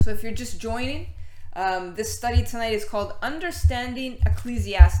So if you're just joining, this study tonight is called Understanding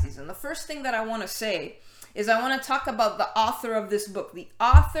Ecclesiastes. And the first thing that I want to say is I want to talk about the author of this book. The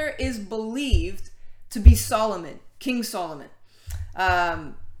author is believed to be Solomon, King Solomon.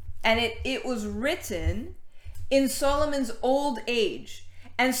 And it was written in Solomon's old age.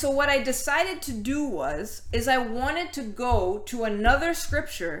 And so what I decided to do is I wanted to go to another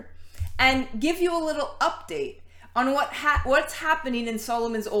scripture and give you a little update on what's happening in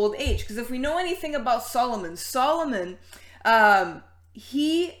Solomon's old age. Because if we know anything about Solomon,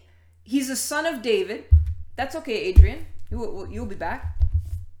 he's a son of David. That's okay, Adrian. You'll be back.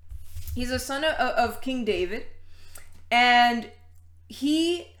 He's a son of King David. And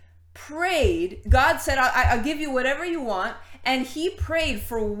he prayed. God said, I'll give you whatever you want. And he prayed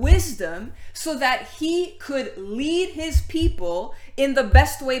for wisdom so that he could lead his people in the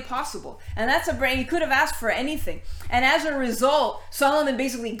best way possible. And he could have asked for anything. And as a result, Solomon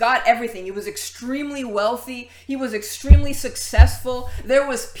basically got everything. He was extremely wealthy. He was extremely successful. There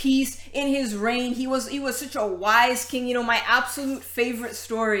was peace in his reign. He was such a wise king. You know, my absolute favorite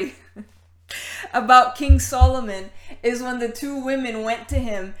story about King Solomon is when the two women went to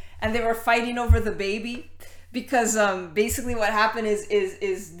him and they were fighting over the baby. Because basically what happened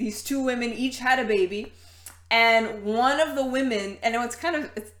is these two women each had a baby, and one of the women, and it's kind of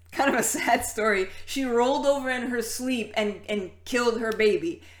a sad story, she rolled over in her sleep and killed her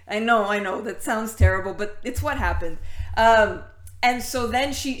baby. I know that sounds terrible, but it's what happened. And so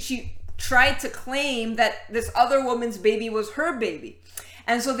then she tried to claim that this other woman's baby was her baby,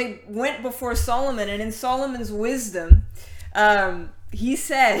 and so they went before Solomon, and in Solomon's wisdom, he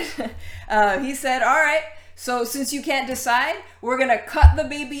said, all right. So since you can't decide, we're going to cut the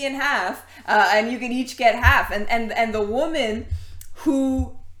baby in half, and you can each get half. And the woman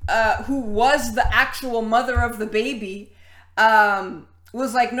who was the actual mother of the baby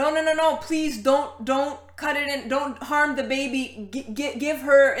was like, no, please don't cut it in. Don't harm the baby. Give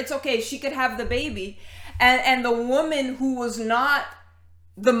her, it's okay. She could have the baby. And the woman who was not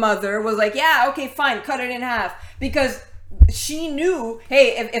the mother was like, yeah, okay, fine, cut it in half. Because she knew,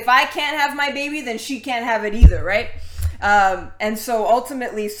 hey, if I can't have my baby, then she can't have it either, right? And so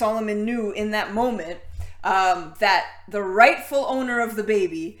ultimately Solomon knew in that moment that the rightful owner of the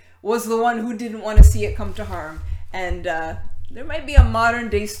baby was the one who didn't want to see it come to harm. And there might be a modern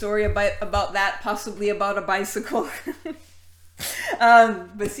day story about that, possibly about a bicycle.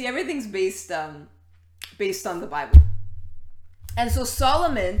 But see, everything's based on the Bible. And so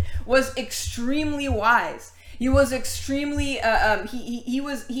Solomon was extremely wise. He was extremely,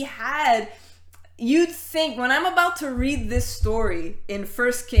 you'd think, when I'm about to read this story in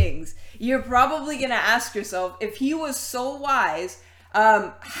 1 Kings, you're probably going to ask yourself, if he was so wise,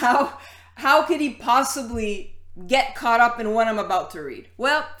 how could he possibly get caught up in what I'm about to read?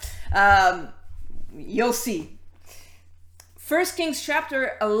 Well, you'll see. 1 Kings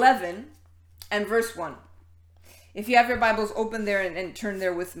chapter 11 and verse 1. If you have your Bibles, open there and turn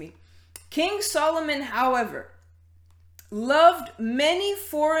there with me. King Solomon, however, loved many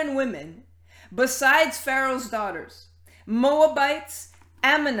foreign women besides Pharaoh's daughters, Moabites,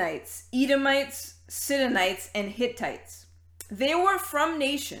 Ammonites, Edomites, Sidonites, and Hittites. They were from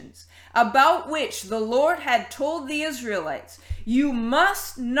nations about which the Lord had told the Israelites, you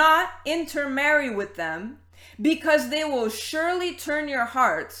must not intermarry with them, because they will surely turn your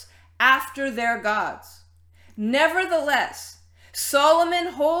hearts after their gods. Nevertheless, Solomon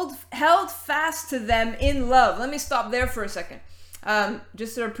held fast to them in love. Let me stop there for a second.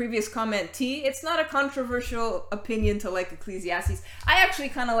 Just a previous comment, it's not a controversial opinion to like Ecclesiastes. I actually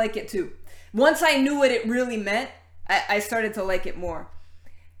kind of like it too. Once I knew what it really meant, I started to like it more.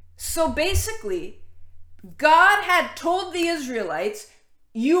 So basically, God had told the Israelites,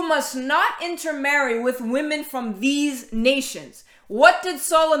 you must not intermarry with women from these nations. What did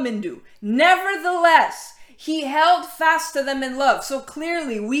Solomon do? Nevertheless, he held fast to them in love. So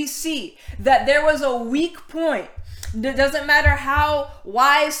clearly we see that there was a weak point. It doesn't matter how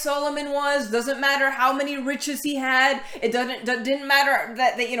wise Solomon was, doesn't matter how many riches he had. It didn't matter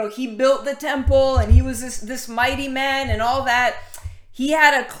that he built the temple and he was this mighty man and all that. He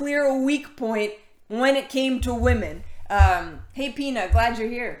had a clear weak point when it came to women. Hey Pina, glad you're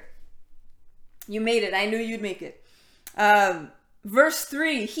here. You made it. I knew you'd make it. Verse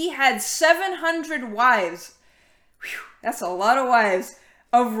 3, he had 700 wives. Whew, that's a lot of wives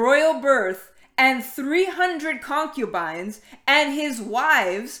of royal birth and 300 concubines, and his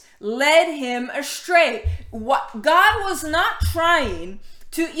wives led him astray. God was not trying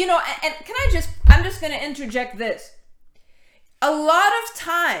to, and I'm just going to interject this. A lot of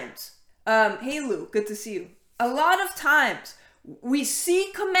times, hey Lou, good to see you. A lot of times We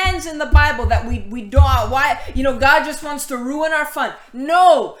see commands in the Bible that we don't, why, God just wants to ruin our fun.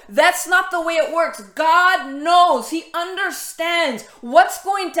 No, that's not the way it works. God knows, he understands what's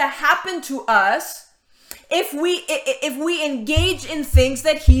going to happen to us if we engage in things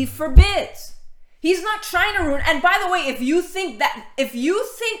that he forbids. He's not trying to ruin. And by the way, if you think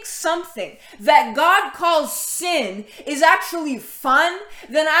something that God calls sin is actually fun,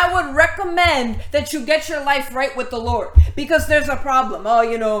 then I would recommend that you get your life right with the Lord, because there's a problem.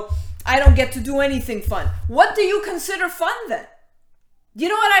 I don't get to do anything fun. What do you consider fun then? You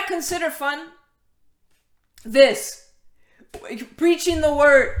know what I consider fun? This. Preaching the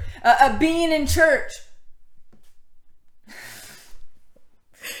word, being in church.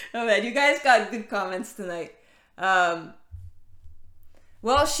 Oh man, you guys got good comments tonight. Well,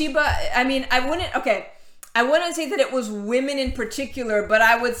 Sheba, I wouldn't say that it was women in particular, but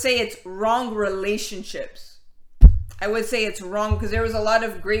I would say it's wrong relationships. I would say it's wrong because there was a lot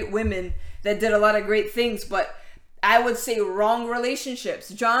of great women that did a lot of great things, but I would say wrong relationships.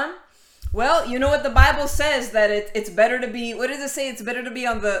 John? Well, you know what the Bible says, that it's better to be, what does it say? It's better to be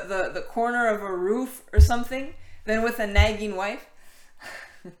on the corner of a roof or something than with a nagging wife.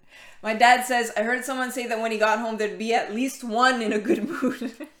 My dad says, I heard someone say that when he got home, there'd be at least one in a good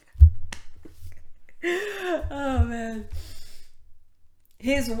mood. Oh, man.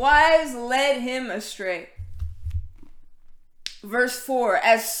 His wives led him astray. Verse 4,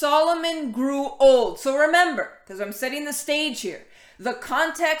 as Solomon grew old. So remember, because I'm setting the stage here, the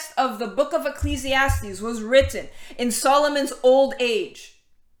context of the book of Ecclesiastes was written in Solomon's old age.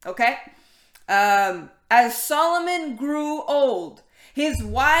 Okay? As Solomon grew old, his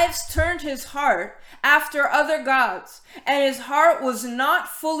wives turned his heart after other gods, and his heart was not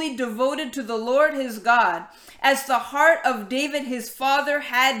fully devoted to the Lord his God, as the heart of David his father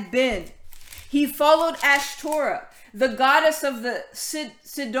had been. He followed Ashtoreth, the goddess of the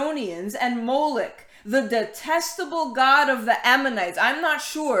Sidonians, and Molech, the detestable god of the Ammonites. I'm not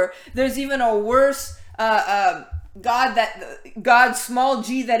sure there's even a worse God small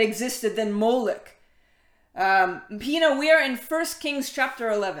g that existed than Molech. Pina, we are in 1 Kings chapter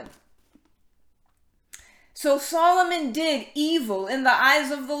 11. So Solomon did evil in the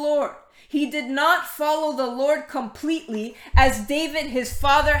eyes of the Lord. He did not follow the Lord completely as David, his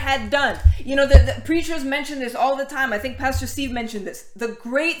father, had done. The preachers mention this all the time. I think Pastor Steve mentioned this. The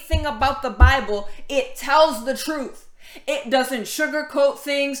great thing about the Bible, it tells the truth. It doesn't sugarcoat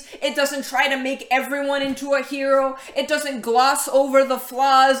things. It doesn't try to make everyone into a hero. It doesn't gloss over the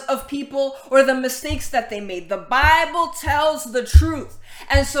flaws of people or the mistakes that they made. The Bible tells the truth.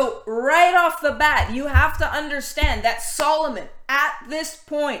 And so right off the bat, you have to understand that Solomon, at this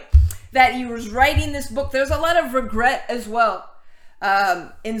point that he was writing this book, there's a lot of regret as well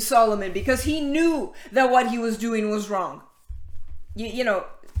in Solomon, because he knew that what he was doing was wrong.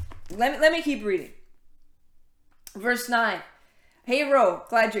 Let me keep reading. Verse 9. Hey, Ro,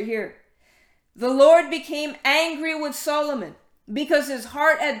 glad you're here. The Lord became angry with Solomon because his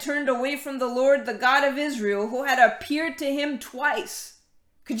heart had turned away from the Lord, the God of Israel, who had appeared to him twice.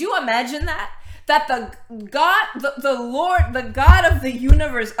 Could you imagine that? That the Lord, the God of the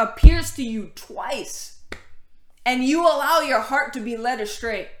universe, appears to you twice, and you allow your heart to be led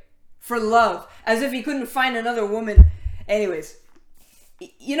astray for love, as if he couldn't find another woman. Anyways,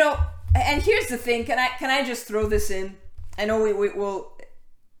 and here's the thing. Can I just throw this in? I know we will.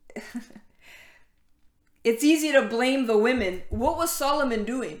 It's easy to blame the women. What was Solomon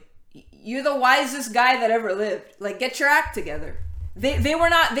doing? You're the wisest guy that ever lived. Like, get your act together. They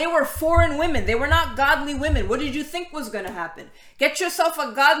were foreign women. They were not godly women. What did you think was going to happen? Get yourself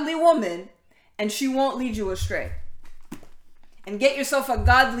a godly woman and she won't lead you astray. And get yourself a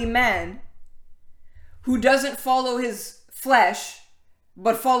godly man who doesn't follow his flesh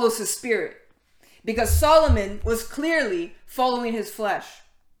but follows his spirit. Because Solomon was clearly following his flesh.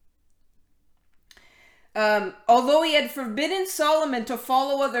 Although he had forbidden Solomon to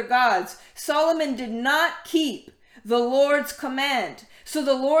follow other gods, Solomon did not keep the Lord's command. So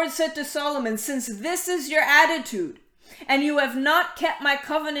the Lord said to Solomon, since this is your attitude, and you have not kept my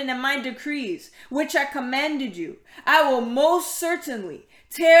covenant and my decrees, which I commanded you, I will most certainly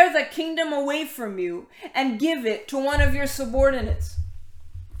tear the kingdom away from you and give it to one of your subordinates.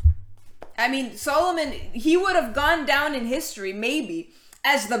 I mean, Solomon, he would have gone down in history maybe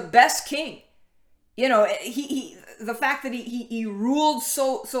as the best king. The fact that he ruled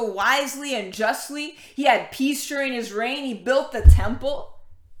so wisely and justly. He had peace during his reign. He built the temple.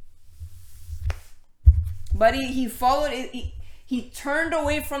 But he followed it. He turned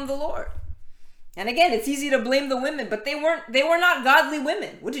away from the Lord. And again, it's easy to blame the women, but they were not godly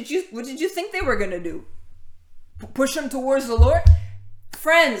women. What did you think they were going to do? push them towards the Lord.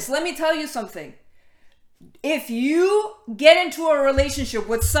 Friends, let me tell you something. If you get into a relationship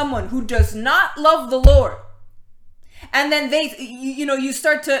with someone who does not love the Lord, and then you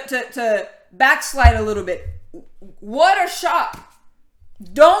start to backslide a little bit, what a shock.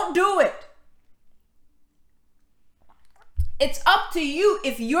 Don't do it. It's up to you.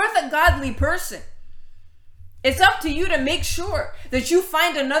 If you're the godly person, it's up to you to make sure that you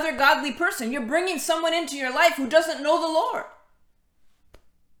find another godly person. You're bringing someone into your life who doesn't know the Lord.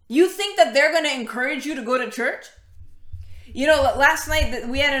 You think that they're going to encourage you to go to church? Last night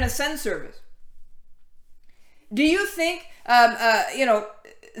we had an Ascend service. Do you think,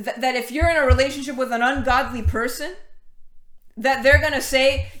 that if you're in a relationship with an ungodly person, that they're going to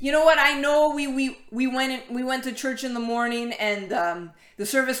say, you know what, I know we went to church in the morning and the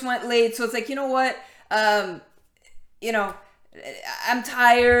service went late. So it's like, you know what, I'm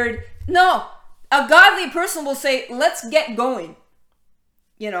tired. No, a godly person will say, let's get going.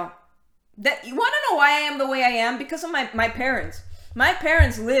 That you want to know why I am the way I am? Because of my parents. My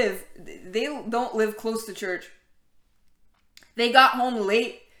parents they don't live close to church. They got home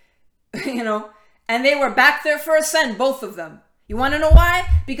late, and they were back there for Ascend, both of them. You want to know why?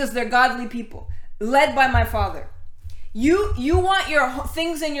 Because they're godly people, led by my father. You want your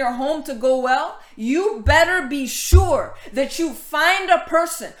things in your home to go well? You better be sure that you find a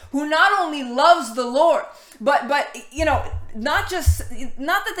person who not only loves the Lord, but not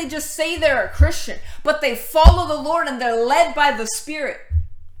that they just say they're a Christian, but they follow the Lord and they're led by the Spirit.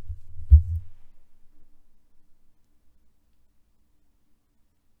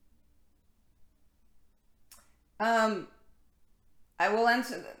 I will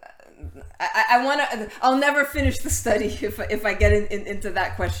answer. I'll never finish the study if I get into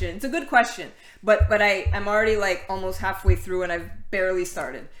that question. It's a good question, but I'm already like almost halfway through and I've barely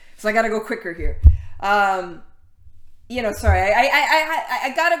started, so I got to go quicker here. Sorry,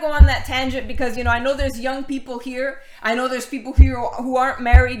 I gotta go on that tangent because I know there's young people here. I know there's people here who aren't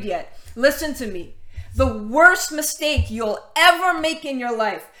married yet. Listen to me. The worst mistake you'll ever make in your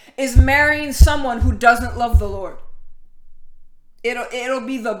life is marrying someone who doesn't love the Lord. It'll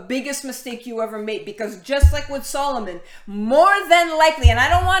be the biggest mistake you ever made, because just like with Solomon, more than likely, and I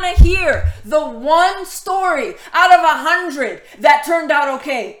don't want to hear the one story out of 100 that turned out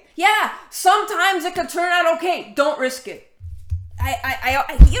okay. Yeah, sometimes it could turn out okay. Don't risk it. You know how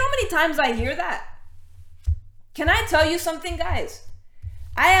many times I hear that? Can I tell you something, guys?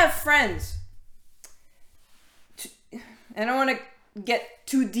 I have friends. I don't want to get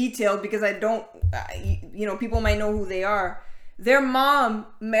too detailed because I don't, people might know who they are. Their mom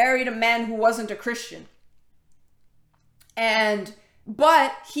married a man who wasn't a Christian.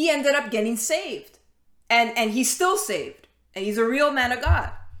 But he ended up getting saved. And he's still saved. And he's a real man of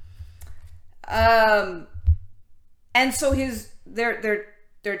God. And so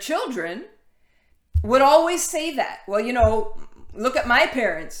their children would always say that. Well, look at my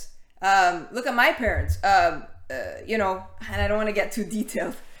parents. And I don't want to get too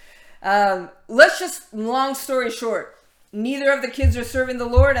detailed. Let's just, long story short, neither of the kids are serving the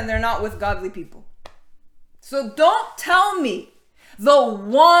Lord and they're not with godly people. So don't tell me the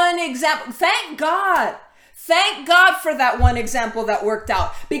one example. Thank God for that one example that worked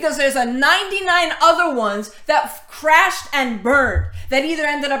out, because there's a 99 other ones that crashed and burned, that either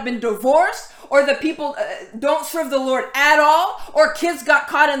ended up in divorce, or the people don't serve the Lord at all, or kids got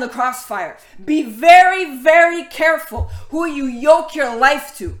caught in the crossfire. Be very, very careful who you yoke your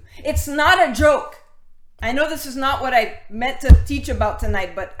life to. It's not a joke. I know this is not what I meant to teach about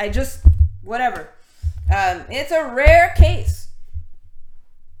tonight, but whatever. It's a rare case.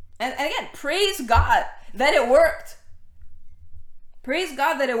 And again, praise God that it worked. Praise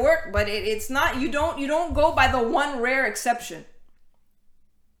God that it worked, but it's not, you don't go by the one rare exception.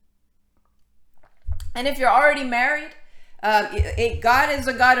 And if you're already married, God is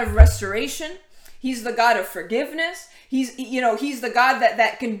a God of restoration. He's the God of forgiveness. He's the God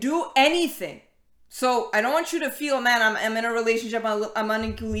that can do anything. So I don't want you to feel, man, I'm in a relationship, I'm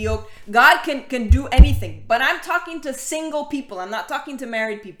unequally yoked. God can do anything. But I'm talking to single people. I'm not talking to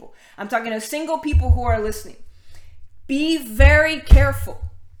married people. I'm talking to single people who are listening. Be very careful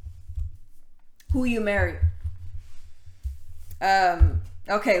who you marry.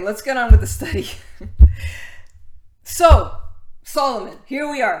 Okay, let's get on with the study. So, Solomon,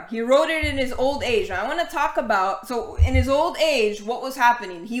 here we are. He wrote it in his old age. Now, I want to talk about, so in his old age, what was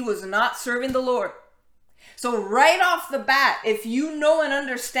happening? He was not serving the Lord. So right off the bat, if you know and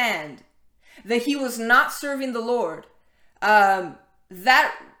understand that he was not serving the Lord,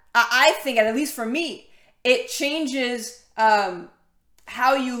 that I think, at least for me, it changes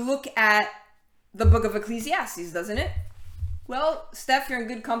how you look at the book of Ecclesiastes, doesn't it? Well, Steph, you're in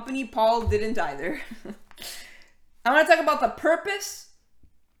good company. Paul didn't either. I want to talk about the purpose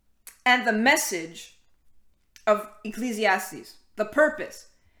and the message of Ecclesiastes. The purpose: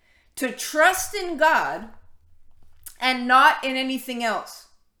 to trust in God and not in anything else.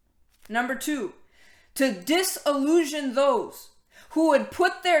 Number 2, to disillusion those who would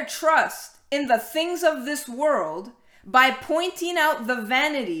put their trust in the things of this world by pointing out the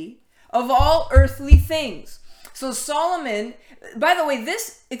vanity of all earthly things. So Solomon, by the way,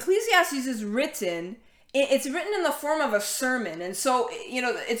 this Ecclesiastes is written, it's written in the form of a sermon. And so,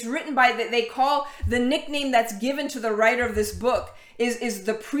 it's written by, they call the nickname that's given to the writer of this book is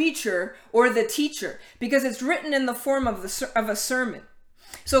the preacher or the teacher, because it's written in the form of a sermon.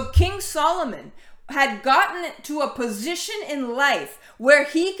 So King Solomon had gotten to a position in life where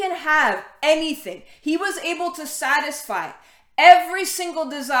he can have anything. He was able to satisfy every single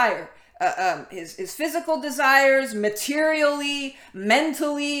desire, his physical desires, materially,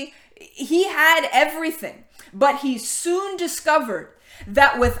 mentally. He had everything. But he soon discovered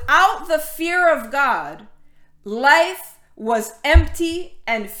that without the fear of God, life was empty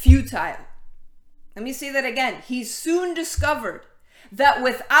and futile. Let me say that again. He soon discovered that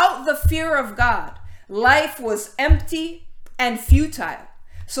without the fear of God, life was empty and futile.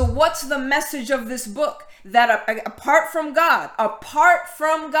 So what's the message of this book? That apart from God,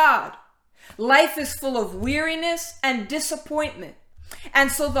 life is full of weariness and disappointment.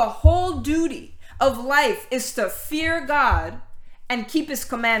 And so the whole duty of life is to fear God and keep his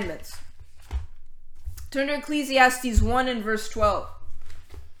commandments. Turn to Ecclesiastes 1 and verse 12.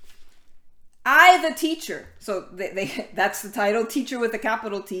 I, the teacher, so that's the title, teacher with a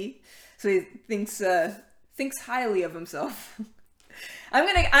capital T. So he thinks highly of himself. I'm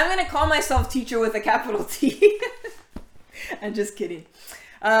gonna call myself teacher with a capital T. I'm just kidding.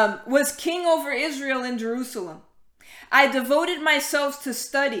 Was king over Israel in Jerusalem. I devoted myself to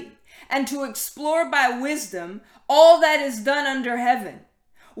study and to explore by wisdom all that is done under heaven.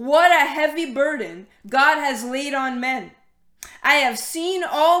 What a heavy burden God has laid on men. I have seen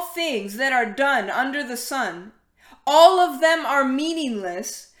all things that are done under the sun. All of them are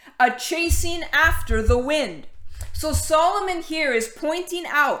meaningless, a chasing after the wind. So Solomon here is pointing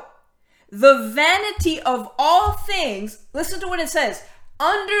out the vanity of all things. Listen to what it says.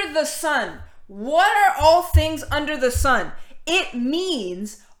 Under the sun. What are all things under the sun? It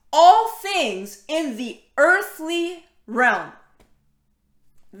means all things in the earthly realm.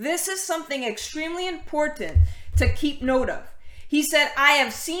 This is something extremely important to keep note of. He said, I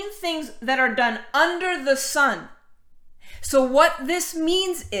have seen things that are done under the sun. So what this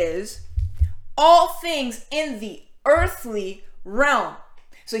means is all things in the earthly realm.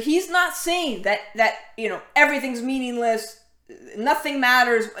 So he's not saying that everything's meaningless, nothing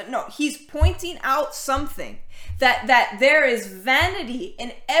matters. No, he's pointing out something that there is vanity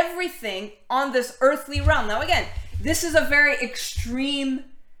in everything on this earthly realm. Now again, this is a very extreme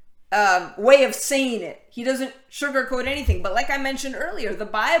way of saying it. He doesn't sugarcoat anything. But like I mentioned earlier, the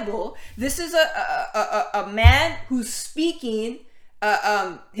Bible, this is a man who's speaking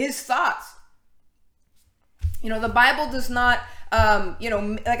his thoughts. The Bible does not,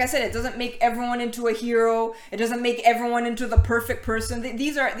 like I said, it doesn't make everyone into a hero. It doesn't make everyone into the perfect person.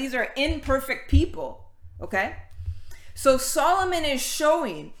 These are imperfect people, okay? So Solomon is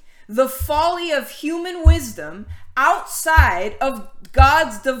showing the folly of human wisdom outside of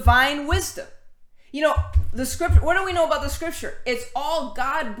God's divine wisdom. The scripture, what do we know about the scripture? It's all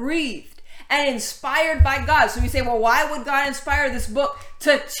God breathed and inspired by God. So we say, well, why would God inspire this book?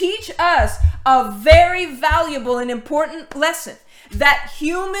 To teach us a very valuable and important lesson, that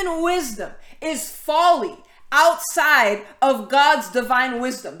human wisdom is folly outside of God's divine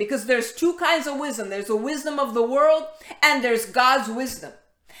wisdom. Because there's two kinds of wisdom. There's the wisdom of the world and there's God's wisdom.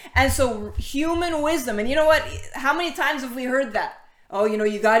 And so human wisdom, and you know what? How many times have we heard that? Oh,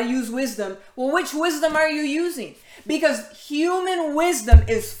 you got to use wisdom. Well, which wisdom are you using? Because human wisdom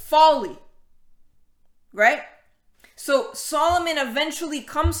is folly, right? So Solomon eventually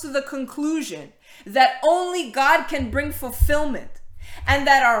comes to the conclusion that only God can bring fulfillment, and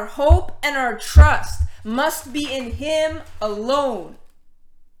that our hope and our trust must be in him alone,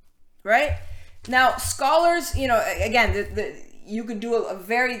 right? Now, scholars, again, you could do a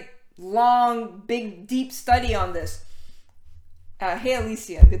very long, big, deep study on this. Hey,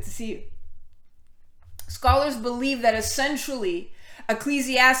 Alicia, good to see you. Scholars believe that essentially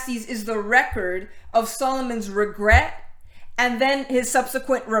Ecclesiastes is the record of Solomon's regret and then his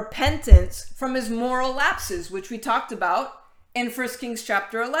subsequent repentance from his moral lapses, which we talked about in 1 Kings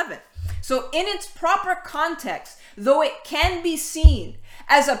chapter 11. So in its proper context, though it can be seen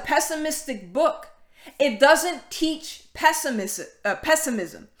as a pessimistic book. It doesn't teach pessimism.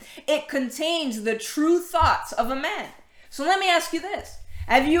 It contains the true thoughts of a man. So let me ask you this.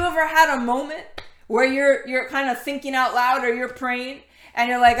 Have you ever had a moment where you're kind of thinking out loud, or you're praying and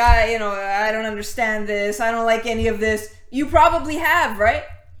you're like, I don't understand this. I don't like any of this. You probably have, right?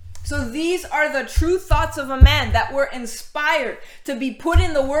 So these are the true thoughts of a man that were inspired to be put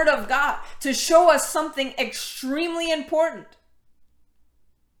in the Word of God to show us something extremely important.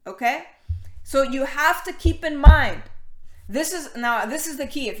 Okay? So you have to keep in mind, this is the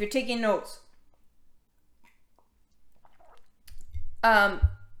key if you're taking notes.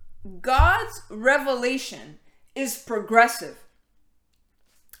 God's revelation is progressive.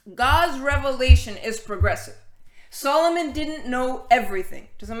 God's revelation is progressive. Solomon didn't know everything.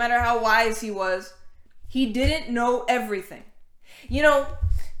 Doesn't matter how wise he was, he didn't know everything.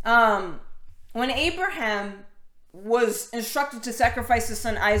 When Abraham was instructed to sacrifice his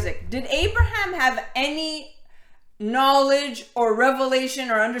son Isaac, did Abraham have any knowledge or revelation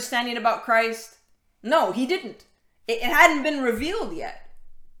or understanding about Christ? No, he didn't. It hadn't been revealed yet.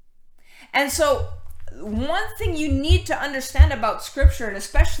 And so one thing you need to understand about Scripture, and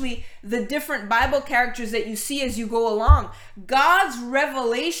especially the different Bible characters that you see as you go along, God's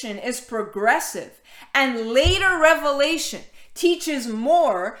revelation is progressive, and later revelation teaches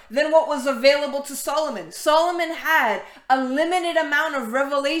more than what was available to Solomon. Solomon had a limited amount of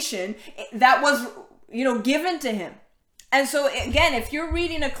revelation that was, given to him. And so again, if you're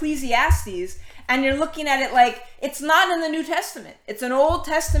reading Ecclesiastes and you're looking at it like it's not in the New Testament, it's an Old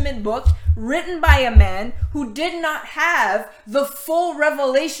Testament book written by a man who did not have the full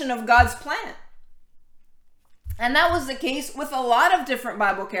revelation of God's plan. And that was the case with a lot of different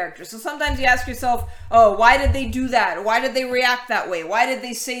Bible characters. So sometimes you ask yourself, oh, why did they do that? Why did they react that way? Why did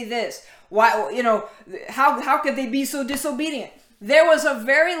they say this? Why, how could they be so disobedient? There was a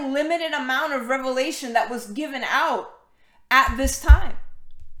very limited amount of revelation that was given out at this time.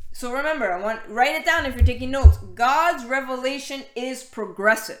 So remember, write it down if you're taking notes. God's revelation is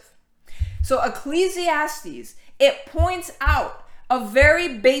progressive. So Ecclesiastes, it points out a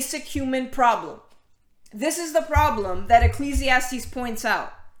very basic human problem. This is the problem that Ecclesiastes points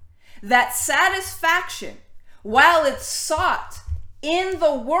out. That satisfaction, while it's sought in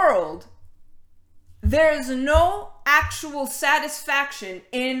the world, there is no actual satisfaction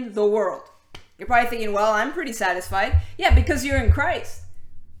in the world. You're probably thinking, well, I'm pretty satisfied. Yeah, because you're in Christ.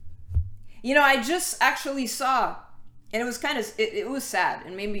 I just actually saw, and it was it was sad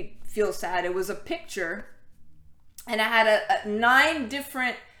and made me feel sad. It was a picture, and it had 9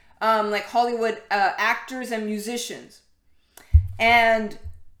 different like Hollywood actors and musicians, and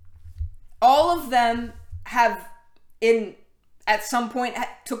all of them have at some point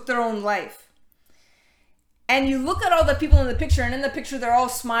took their own life. And you look at all the people in the picture, and in the picture they're all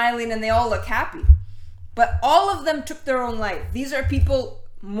smiling and they all look happy, but all of them took their own life. These are people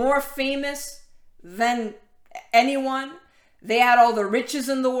more famous than anyone. They had all the riches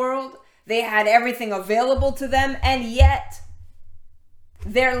in the world, they had everything available to them, and yet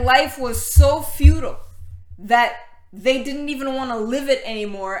their life was so futile that they didn't even want to live it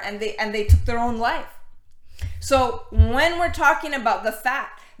anymore, and they took their own life. So when we're talking about the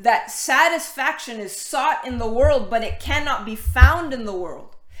fact that satisfaction is sought in the world, but it cannot be found in the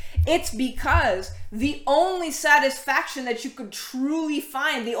world, it's because the only satisfaction that you could truly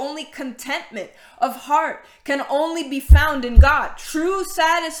find, the only contentment of heart, can only be found in God. True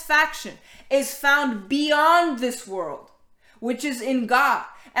satisfaction is found beyond this world, which is in God.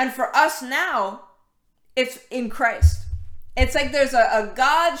 And for us now, it's in Christ. It's like there's a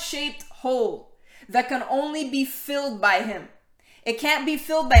God-shaped hole that can only be filled by Him. It can't be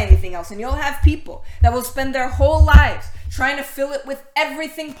filled by anything else. And you'll have people that will spend their whole lives trying to fill it with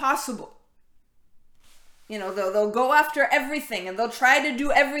everything possible. They'll go after everything, and they'll try to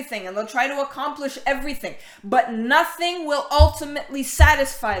do everything, and they'll try to accomplish everything, but nothing will ultimately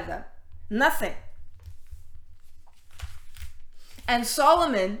satisfy them. Nothing. And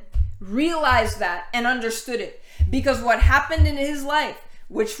Solomon realized that and understood it, because what happened in his life,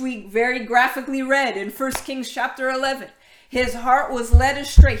 which we very graphically read in 1 Kings chapter 11, his heart was led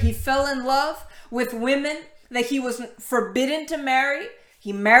astray. He fell in love with women that he was forbidden to marry.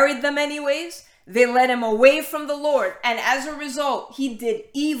 He married them anyways. They led him away from the Lord. And as a result, he did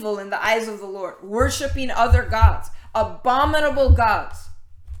evil in the eyes of the Lord, worshiping other gods, abominable gods.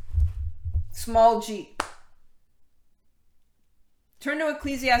 Small g. Turn to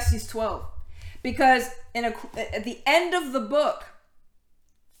Ecclesiastes 12, because at the end of the book,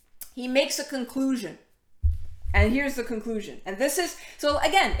 he makes a conclusion. And here's the conclusion. And this is, so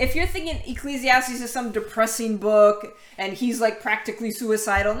again, if you're thinking Ecclesiastes is some depressing book and he's like practically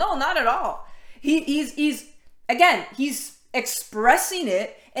suicidal, no, not at all. He's expressing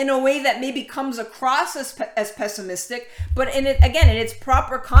it in a way that maybe comes across as pessimistic, but in its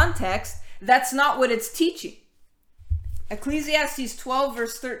proper context, that's not what it's teaching. Ecclesiastes 12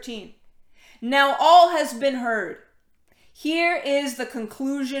 verse 13. Now all has been heard. Here is the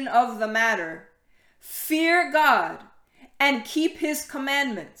conclusion of the matter. Fear God and keep his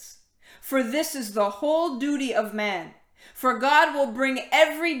commandments, for this is the whole duty of man. For God will bring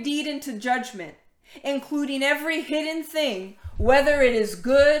every deed into judgment, including every hidden thing, whether it is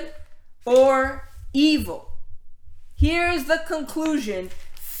good or evil. Here's the conclusion.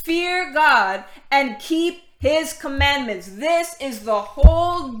 Fear God and keep his commandments. This is the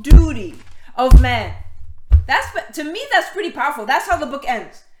whole duty of man. To me, that's pretty powerful. That's how the book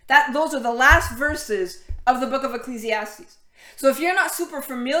ends. Those are the last verses of the book of Ecclesiastes. So if you're not super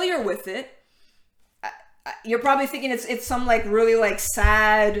familiar with it, you're probably thinking it's some like really like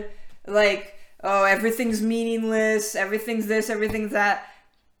sad, like, oh, everything's meaningless, everything's this, everything's that.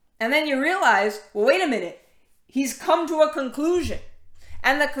 And then you realize, well, wait a minute. He's come to a conclusion.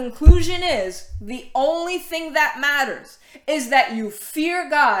 And the conclusion is the only thing that matters is that you fear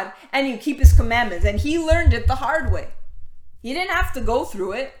God and you keep his commandments. And he learned it the hard way. He didn't have to go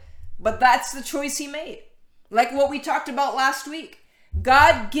through it, but that's the choice he made. Like what we talked about last week.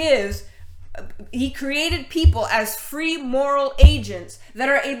 He created people as free moral agents that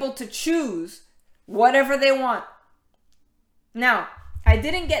are able to choose whatever they want. Now, I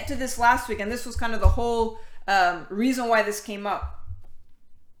didn't get to this last week, and this was kind of the whole reason why this came up.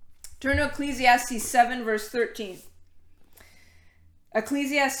 Turn to Ecclesiastes 7 verse 13.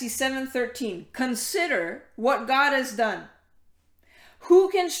 Ecclesiastes 7:13. Consider what God has done. Who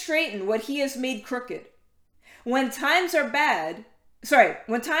can straighten what he has made crooked? When times are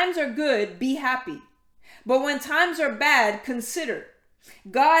good, be happy. But when times are bad, consider.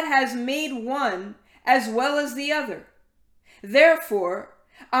 God has made one as well as the other. Therefore,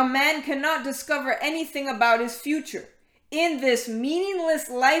 a man cannot discover anything about his future. In this meaningless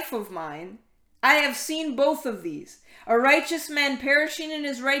life of mine, I have seen both of these. A righteous man perishing in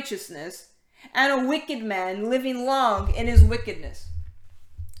his righteousness, and a wicked man living long in his wickedness.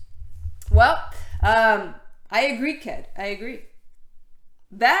 Well, I agree, Ked. I agree.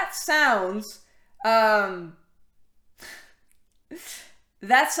 That sounds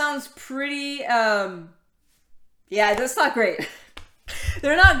pretty, yeah, that's not great.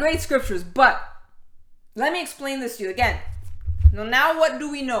 They're not great scriptures, but let me explain this to you again. Now what do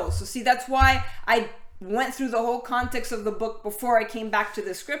we know? So see, that's why I went through the whole context of the book before I came back to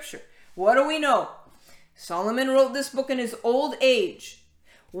the scripture. What do we know? Solomon wrote this book in his old age.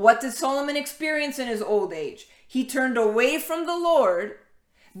 What did Solomon experience in his old age? He turned away from the Lord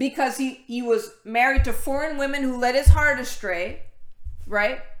because he was married to foreign women who led his heart astray,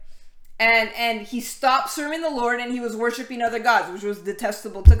 right? And he stopped serving the Lord and he was worshiping other gods, which was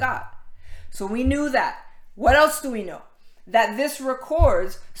detestable to God. So we knew that. What else do we know? That this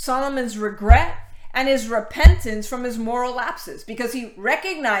records Solomon's regret and his repentance from his moral lapses because he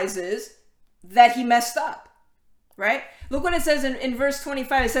recognizes that he messed up, right? Look what it says in verse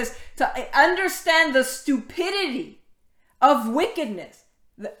 25. It says, to understand the stupidity of wickedness.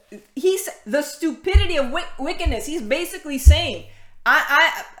 The stupidity of wickedness. He's basically saying,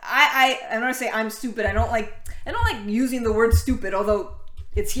 I don't want to say I'm stupid. I don't like using the word stupid, although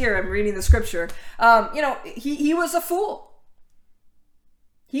it's here. I'm reading the scripture. He was a fool.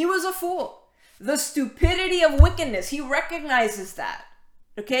 He was a fool. The stupidity of wickedness. He recognizes that.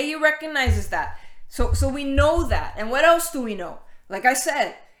 Okay, he recognizes that. So we know that. And what else do we know? Like I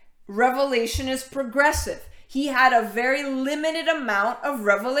said, revelation is progressive. He had a very limited amount of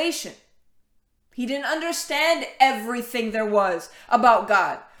revelation. He didn't understand everything there was about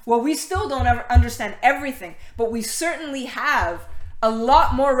God. Well, we still don't ever understand everything, but we certainly have a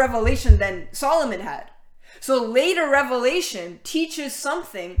lot more revelation than Solomon had. So later revelation teaches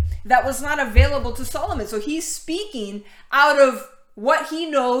something that was not available to Solomon. So he's speaking out of what he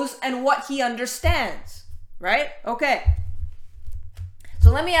knows and what he understands, right? Okay. So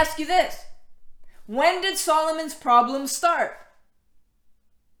let me ask you this. When did Solomon's problems start?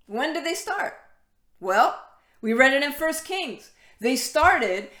 When did they start? Well, we read it in 1 Kings. They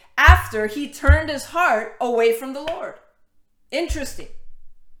started after he turned his heart away from the Lord. Interesting.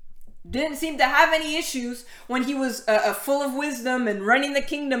 Didn't seem to have any issues when he was full of wisdom and running the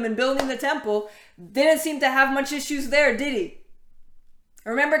kingdom and building the temple. Didn't seem to have much issues there, did he?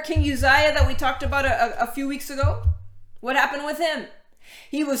 Remember King Uzziah that we talked about a few weeks ago? What happened with him?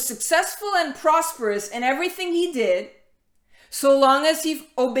 He was successful and prosperous in everything he did, so long as he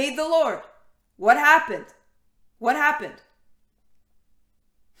obeyed the Lord. What happened? What happened?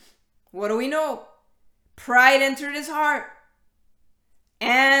 What do we know? Pride entered his heart.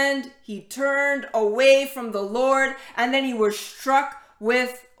 And he turned away from the Lord, and then he was struck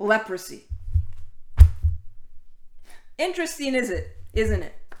with leprosy. Interesting, isn't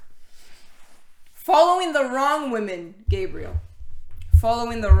it? Following the wrong women, Gabriel.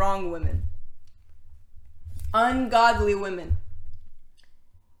 Following the wrong women. Ungodly women.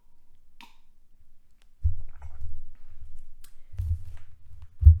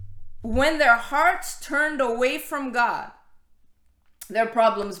 When their hearts turned away from God, their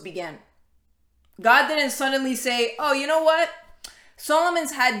problems began. God didn't suddenly say, oh, you know what?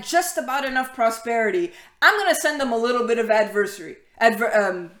 Solomon's had just about enough prosperity. I'm going to send him a little bit of adversity.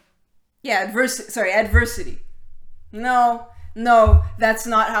 No, that's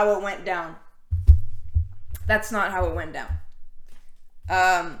not how it went down. That's not how it went down.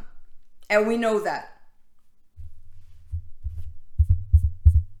 And we know that.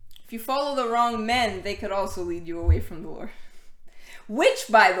 If you follow the wrong men, they could also lead you away from the Lord. Which,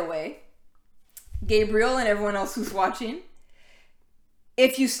 by the way, Gabriel and everyone else who's watching,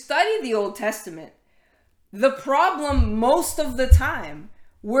 if you study the Old Testament, the problem most of the time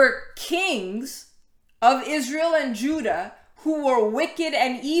were kings of Israel and Judah who were wicked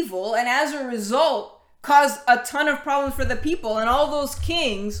and evil, and as a result caused a ton of problems for the people, and all those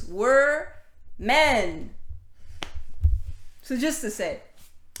kings were men. So just to say,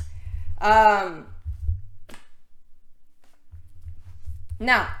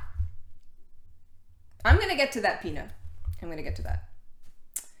 now, I'm going to get to that, Pina. I'm going to get to that.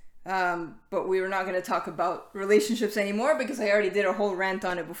 But we were not going to talk about relationships anymore because I already did a whole rant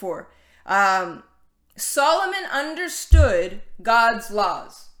on it before. Solomon understood God's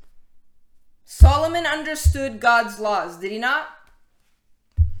laws. Solomon understood God's laws, did he not?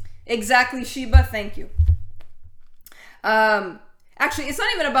 Exactly, Sheba, thank you. Actually, it's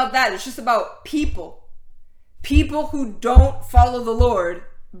not even about that. It's just about people. People who don't follow the Lord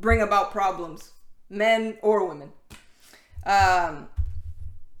bring about problems, men or women. Well,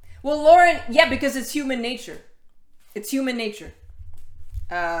 Lauren, yeah, because it's human nature. It's human nature.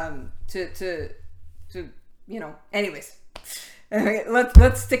 Anyways. Okay,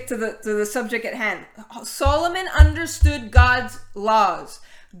 let's stick to the subject at hand. Solomon understood God's laws.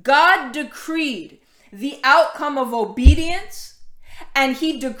 God decreed the outcome of obedience, and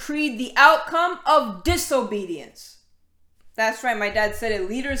he decreed the outcome of disobedience. That's right, my dad said it.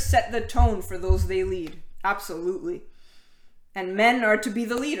 Leaders set the tone for those they lead. Absolutely. And men are to be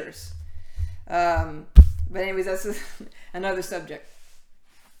the leaders. But anyways, that's another subject.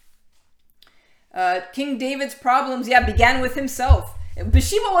 King David's problems, began with himself.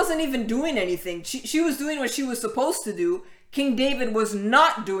 Bathsheba wasn't even doing anything. She was doing what she was supposed to do. King David was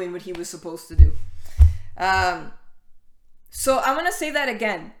not doing what he was supposed to do. So I want to say that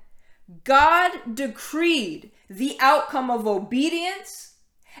again. God decreed the outcome of obedience,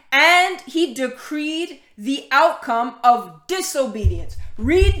 and he decreed the outcome of disobedience.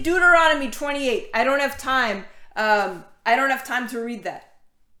 Read Deuteronomy 28. I don't have time to read that.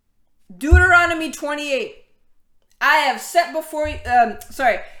 Deuteronomy 28. I have set before you,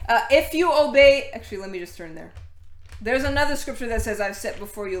 if you obey, actually, let me just turn there. There's another scripture that says, I've set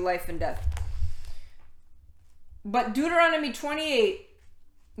before you life and death. But Deuteronomy 28,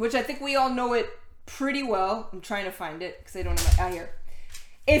 which I think we all know it pretty well. I'm trying to find it because I don't have it here.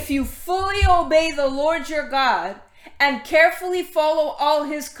 If you fully obey the Lord your God and carefully follow all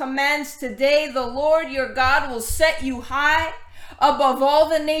his commands today, the Lord your God will set you high above all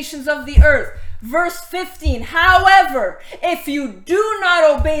the nations of the earth. Verse 15, however, if you do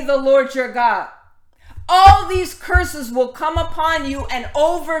not obey the Lord your God, all these curses will come upon you and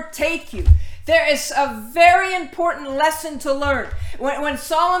overtake you. There is a very important lesson to learn. When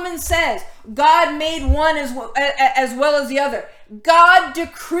Solomon says, God made one as well as the other, God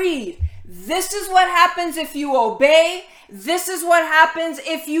decreed, this is what happens if you obey, this is what happens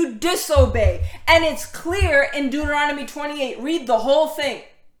if you disobey. And it's clear in Deuteronomy 28. Read the whole thing.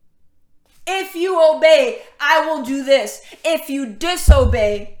 If you obey, I will do this. If you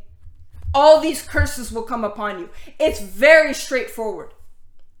disobey, all these curses will come upon you. It's very straightforward.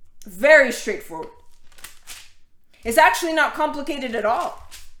 Very straightforward. It's actually not complicated at all.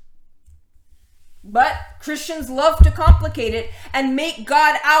 But Christians love to complicate it and make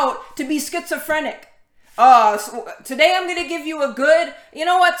God out to be schizophrenic. So today I'm going to give you a good, you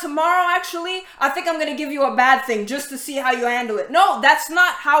know what, tomorrow actually, I think I'm going to give you a bad thing just to see how you handle it. No, that's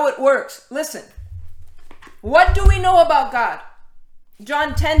not how it works. Listen, what do we know about God?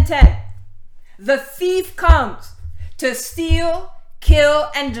 John 10:10. The thief comes to steal, kill,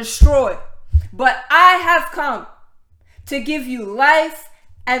 and destroy. But I have come to give you life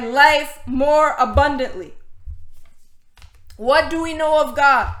and life more abundantly. What do we know of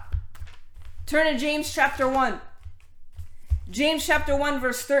God? Turn to James chapter 1. James chapter 1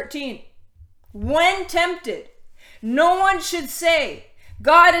 verse 13. When tempted, no one should say,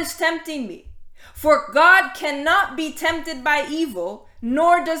 God is tempting me. For God cannot be tempted by evil,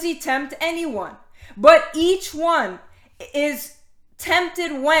 nor does he tempt anyone. But each one is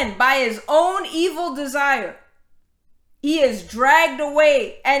tempted when, by his own evil desire, he is dragged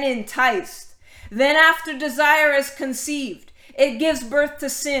away and enticed. Then after desire is conceived, it gives birth to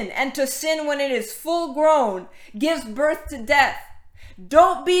sin. And to sin, when it is full grown, gives birth to death.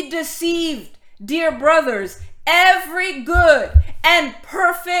 Don't be deceived, dear brothers. Every good and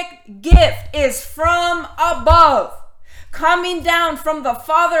perfect gift is from above, coming down from the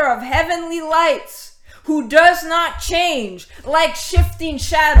Father of heavenly lights, who does not change like shifting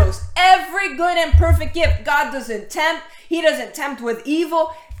shadows. Every good and perfect gift, God doesn't tempt. He doesn't tempt with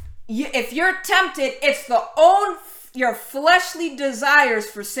evil. If you're tempted, it's your fleshly desires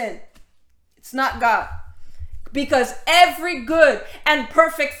for sin. It's not God. Because every good and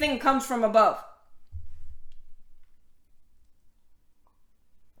perfect thing comes from above.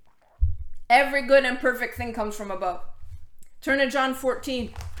 Every good and perfect thing comes from above. Turn to John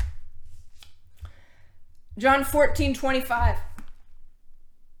 14. John 14:25.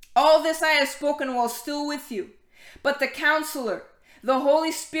 All this I have spoken while still with you. But the Counselor, the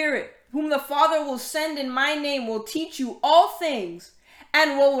Holy Spirit, whom the Father will send in my name, will teach you all things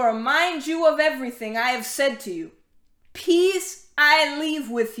and will remind you of everything I have said to you. Peace I leave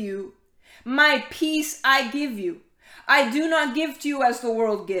with you. My peace I give you. I do not give to you as the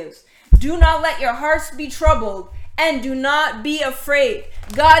world gives. Do not let your hearts be troubled, and do not be afraid.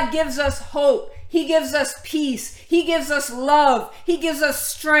 God gives us hope. He gives us peace. He gives us love. He gives us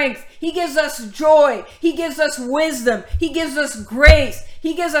strength. He gives us joy. He gives us wisdom. He gives us grace.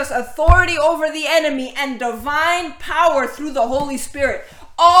 He gives us authority over the enemy and divine power through the Holy Spirit.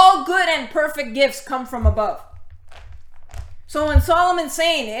 All good and perfect gifts come from above. So when Solomon's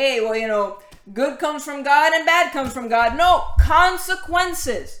saying, hey, well, good comes from God and bad comes from God. No,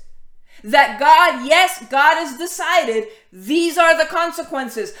 consequences. That God has decided these are the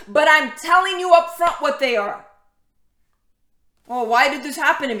consequences, but I'm telling you up front what they are. Well, why did this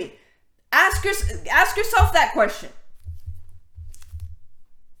happen to me? Ask yourself that question.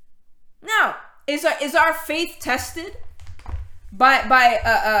 Now, is our faith tested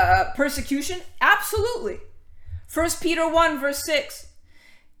by persecution? Absolutely. 1 Peter 1 verse 6.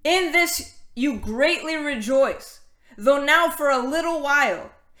 In this you greatly rejoice, though now for a little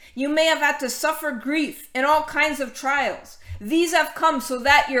while you may have had to suffer grief in all kinds of trials. These have come so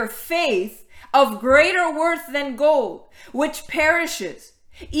that your faith, of greater worth than gold, which perishes,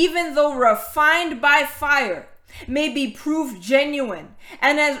 even though refined by fire, may be proved genuine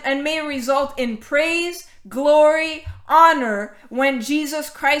and may result in praise, glory, honor when Jesus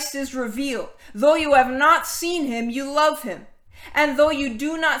Christ is revealed. Though you have not seen him, you love him. And though you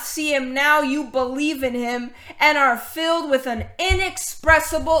do not see him now, you believe in him and are filled with an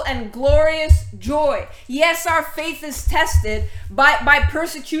inexpressible and glorious joy. Yes, our faith is tested by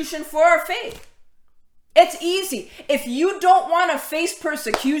persecution for our faith. It's easy. If you don't want to face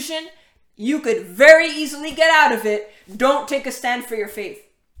persecution, you could very easily get out of it. Don't take a stand for your faith.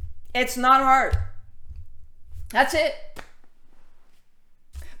 It's not hard. That's it.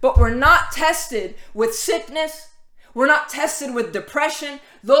 But we're not tested with sickness. We're not tested with depression.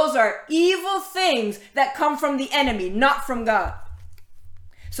 Those are evil things that come from the enemy, not from God.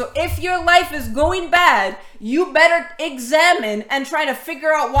 So if your life is going bad, you better examine and try to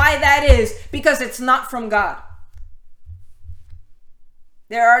figure out why that is, because it's not from God.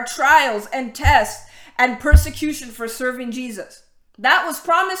 There are trials and tests and persecution for serving Jesus. That was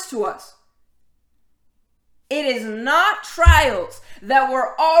promised to us. It is not trials that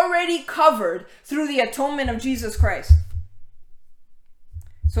were already covered through the atonement of Jesus Christ.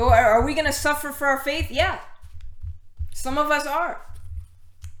 So are we going to suffer for our faith? Yeah. Some of us are.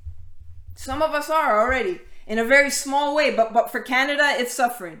 Some of us are already in a very small way, but for Canada, it's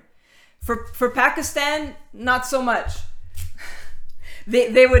suffering. For Pakistan, not so much.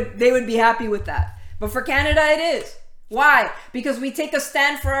 They would be happy with that. But for Canada, it is. Why? Because we take a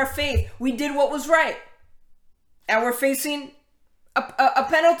stand for our faith. We did what was right. And we're facing a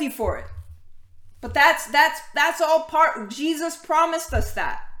penalty for it. But that's all part. Jesus promised us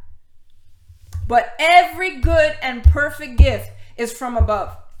that. But every good and perfect gift is from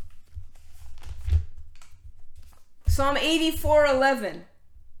above. Psalm 84:11.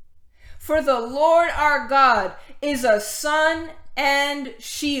 For the Lord our God is a sun and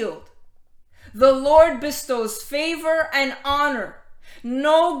shield. The Lord bestows favor and honor.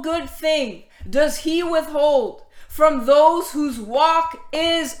 No good thing does he withhold from those whose walk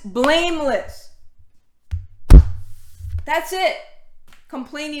is blameless. That's it.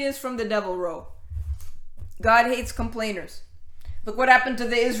 Complaining is from the devil, row. God hates complainers. Look what happened to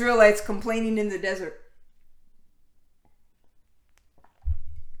the Israelites complaining in the desert.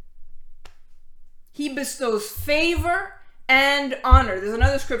 He bestows favor and honor. There's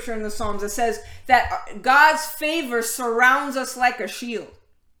another scripture in the Psalms that says that God's favor surrounds us like a shield.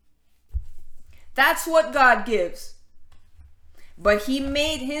 That's what God gives. But he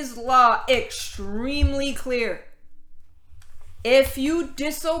made his law extremely clear. If you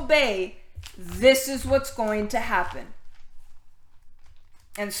disobey, this is what's going to happen.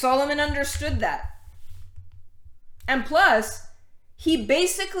 And Solomon understood that. And plus, he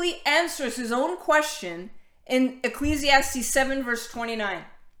basically answers his own question in Ecclesiastes 7 verse 29.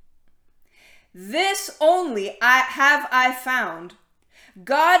 This only have I found.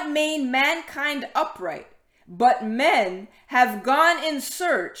 God made mankind upright, but men have gone in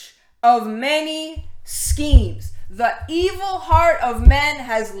search of many schemes. The evil heart of men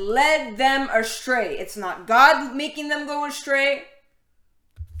has led them astray. It's not God making them go astray.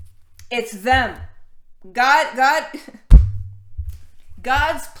 It's them.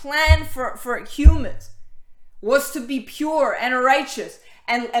 God's plan for humans was to be pure and righteous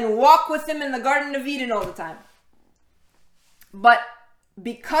and walk with him in the Garden of Eden all the time. But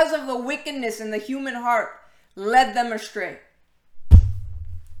because of the wickedness in the human heart, led them astray.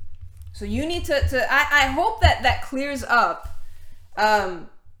 So you need I hope that clears up the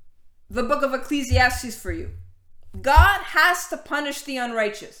book of Ecclesiastes for you. God has to punish the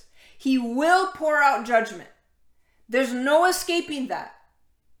unrighteous. He will pour out judgment. There's no escaping that.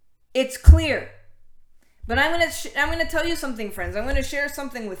 It's clear. But I'm going to tell you something, friends. I'm going to share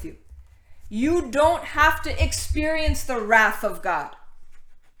something with you. You don't have to experience the wrath of God.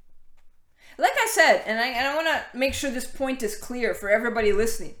 Like I said, and I want to make sure this point is clear for everybody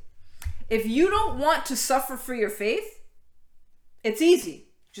listening. If you don't want to suffer for your faith, it's easy.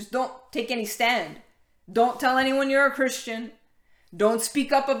 Just don't take any stand. Don't tell anyone you're a Christian. Don't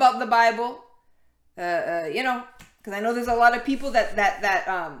speak up about the Bible. Because I know there's a lot of people that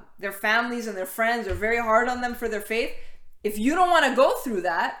their families and their friends are very hard on them for their faith. If you don't want to go through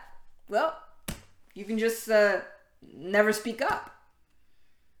that, well, you can just never speak up.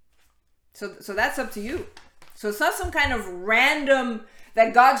 So that's up to you. So it's not some kind of random,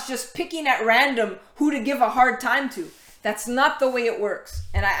 that God's just picking at random who to give a hard time to. That's not the way it works.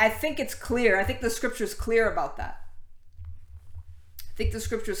 And I think it's clear. I think the scripture is clear about that.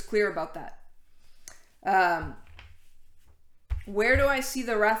 Where do I see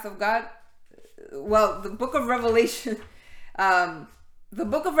the wrath of God? Well, the book of Revelation,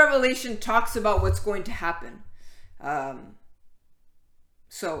 talks about what's going to happen.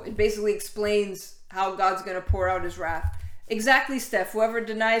 So it basically explains how God's going to pour out his wrath. Exactly, Steph. Whoever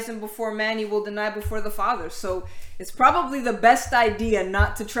denies him before man, he will deny before the Father. So it's probably the best idea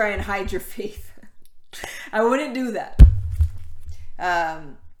not to try and hide your faith. I wouldn't do that.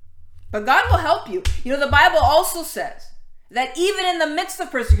 But God will help you. You know, the Bible also says that even in the midst of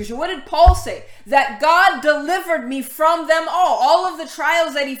persecution, what did Paul say? That God delivered me from them all of the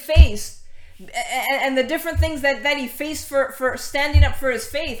trials that he faced and the different things that he faced for standing up for his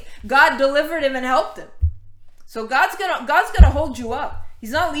faith. God delivered him and helped him. So God's gonna hold you up.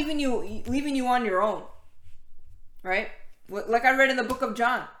 He's not leaving you on your own, right? Like I read in the book of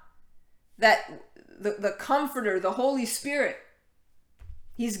John, that the Comforter, the Holy Spirit,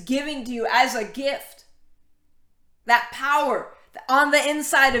 he's giving to you as a gift. That power on the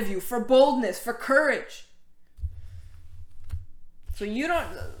inside of you for boldness, for courage. So you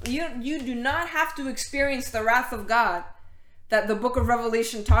do not have to experience the wrath of God that the book of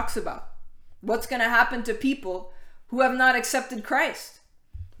Revelation talks about. What's going to happen to people who have not accepted Christ?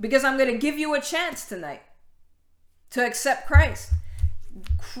 Because I'm going to give you a chance tonight to accept Christ.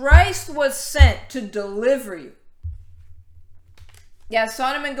 Christ was sent to deliver you. Yeah,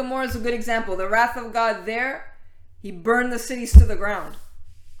 Sodom and Gomorrah is a good example. The wrath of God there, he burned the cities to the ground.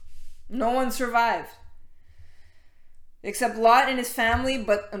 No one survived. Except Lot and his family,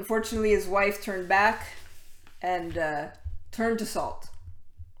 but unfortunately his wife turned back and turned to salt.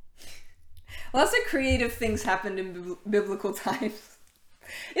 Lots of creative things happened in biblical times.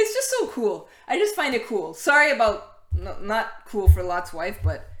 It's just so cool. I just find it cool. Sorry about not cool for Lot's wife,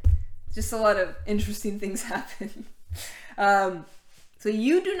 but just a lot of interesting things happen. So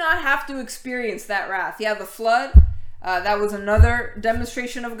you do not have to experience that wrath. Yeah, the flood, That was another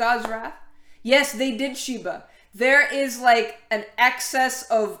demonstration of God's wrath. Yes, they did Sheba. There is like an excess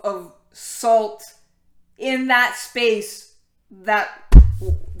of salt in that space that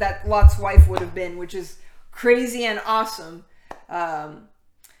Lot's wife would have been, which is crazy and awesome.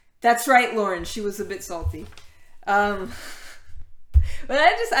 That's right, Lauren. She was a bit salty. But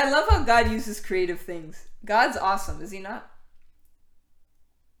I love how God uses creative things. God's awesome, is he not?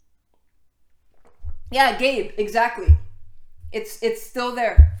 Yeah, Gabe, exactly. It's still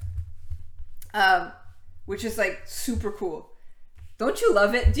there. Which is like super cool. Don't you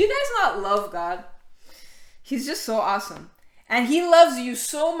love it? Do you guys not love God? He's just so awesome. And he loves you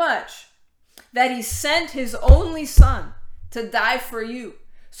so much that he sent his only son to die for you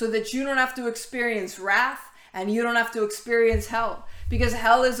so that you don't have to experience wrath and you don't have to experience hell. Because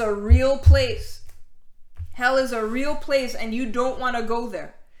hell is a real place. Hell is a real place and you don't want to go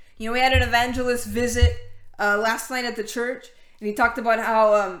there. You know, we had an evangelist visit last night at the church, and he talked about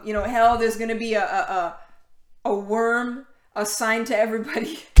how, hell, there's going to be a worm assigned to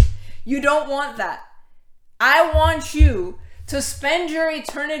everybody. You don't want that. I want you to spend your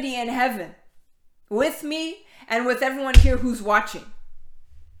eternity in heaven with me and with everyone here who's watching.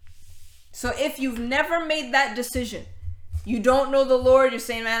 So if you've never made that decision, you don't know the Lord, you're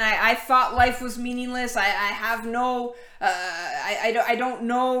saying, man, I thought life was meaningless. I have no, I don't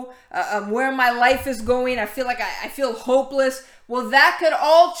know where my life is going. I feel like I feel hopeless. Well, that could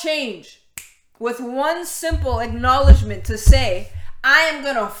all change with one simple acknowledgement to say, I am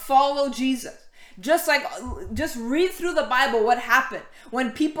going to follow Jesus. Just read through the Bible what happened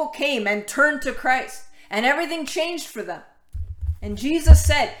when people came and turned to Christ and everything changed for them. And Jesus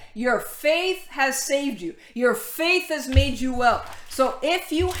said, your faith has saved you. Your faith has made you well. So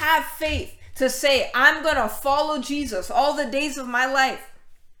if you have faith to say, I'm going to follow Jesus all the days of my life,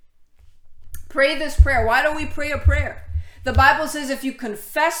 pray this prayer. Why do we pray a prayer? The Bible says if you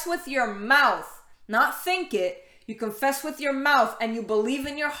confess with your mouth, not think it, you confess with your mouth and you believe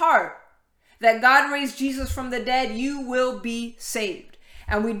in your heart that God raised Jesus from the dead, you will be saved.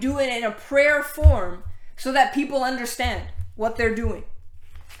 And we do it in a prayer form so that people understand what they're doing.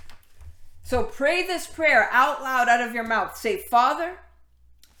 So pray this prayer out loud out of your mouth. Say, Father,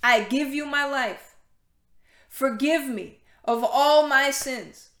 I give you my life. Forgive me of all my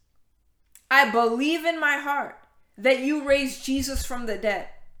sins. I believe in my heart that you raised Jesus from the dead.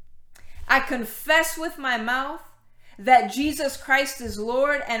 I confess with my mouth that Jesus Christ is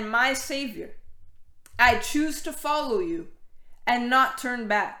Lord and my Savior. I choose to follow you and not turn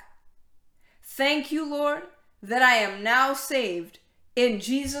back. Thank you, Lord, that I am now saved. In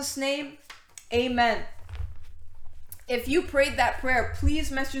Jesus' name, amen. If you prayed that prayer,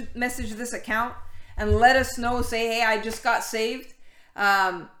 please message this account and let us know. Say, hey, I just got saved.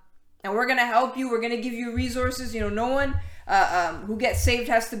 And we're going to help you. We're going to give you resources. No one who gets saved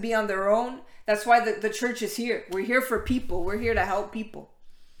has to be on their own. That's why the church is here. We're here for people. We're here to help people.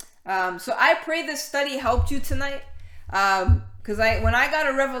 So I pray this study helped you tonight. Because when I got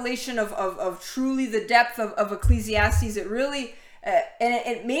a revelation of truly the depth of Ecclesiastes, it really, and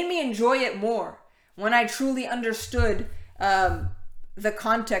it made me enjoy it more when I truly understood the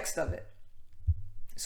context of it.